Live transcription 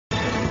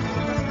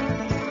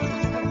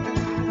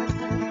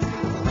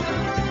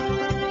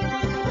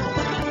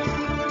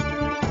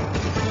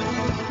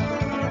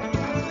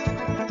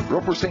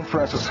Roper St.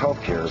 Francis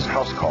Healthcare's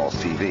House Calls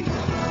TV.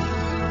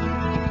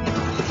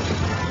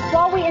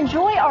 While we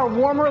enjoy our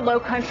warmer low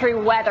country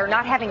weather,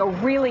 not having a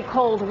really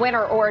cold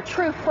winter or a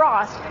true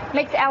frost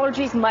makes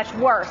allergies much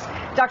worse.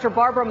 Dr.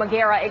 Barbara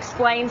Magera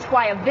explains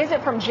why a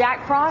visit from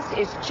Jack Frost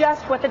is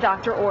just what the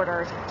doctor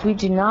ordered. We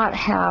do not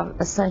have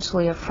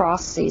essentially a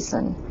frost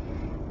season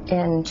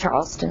in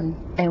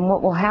Charleston, and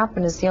what will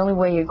happen is the only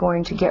way you're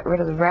going to get rid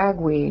of the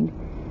ragweed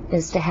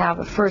is to have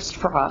a first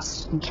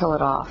frost and kill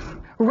it off.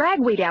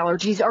 Ragweed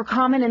allergies are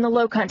common in the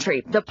low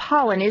country. The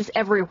pollen is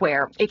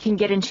everywhere. It can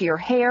get into your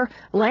hair,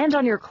 land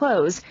on your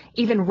clothes,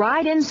 even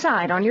ride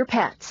inside on your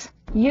pets.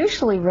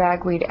 Usually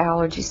ragweed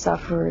allergy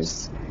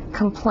sufferers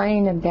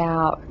complain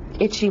about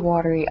itchy,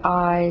 watery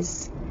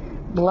eyes,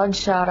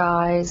 bloodshot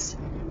eyes,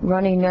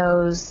 runny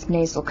nose,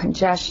 nasal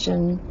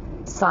congestion,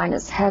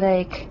 sinus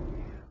headache.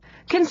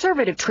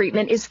 Conservative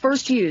treatment is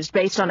first used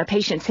based on a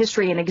patient's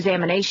history and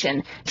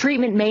examination.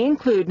 Treatment may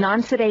include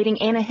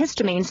non-sedating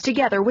antihistamines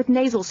together with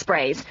nasal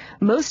sprays.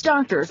 Most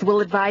doctors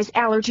will advise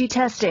allergy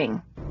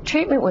testing.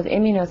 Treatment with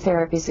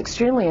immunotherapy is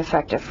extremely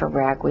effective for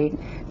ragweed.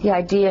 The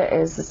idea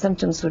is the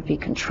symptoms would be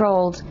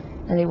controlled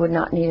and they would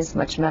not need as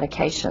much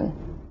medication.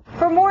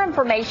 For more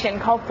information,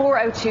 call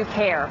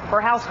 402-CARE.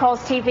 For House Calls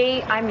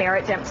TV, I'm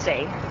Merritt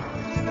Dempsey.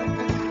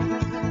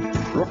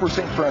 Roper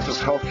St. Francis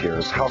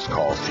Healthcare's House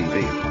Calls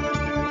TV.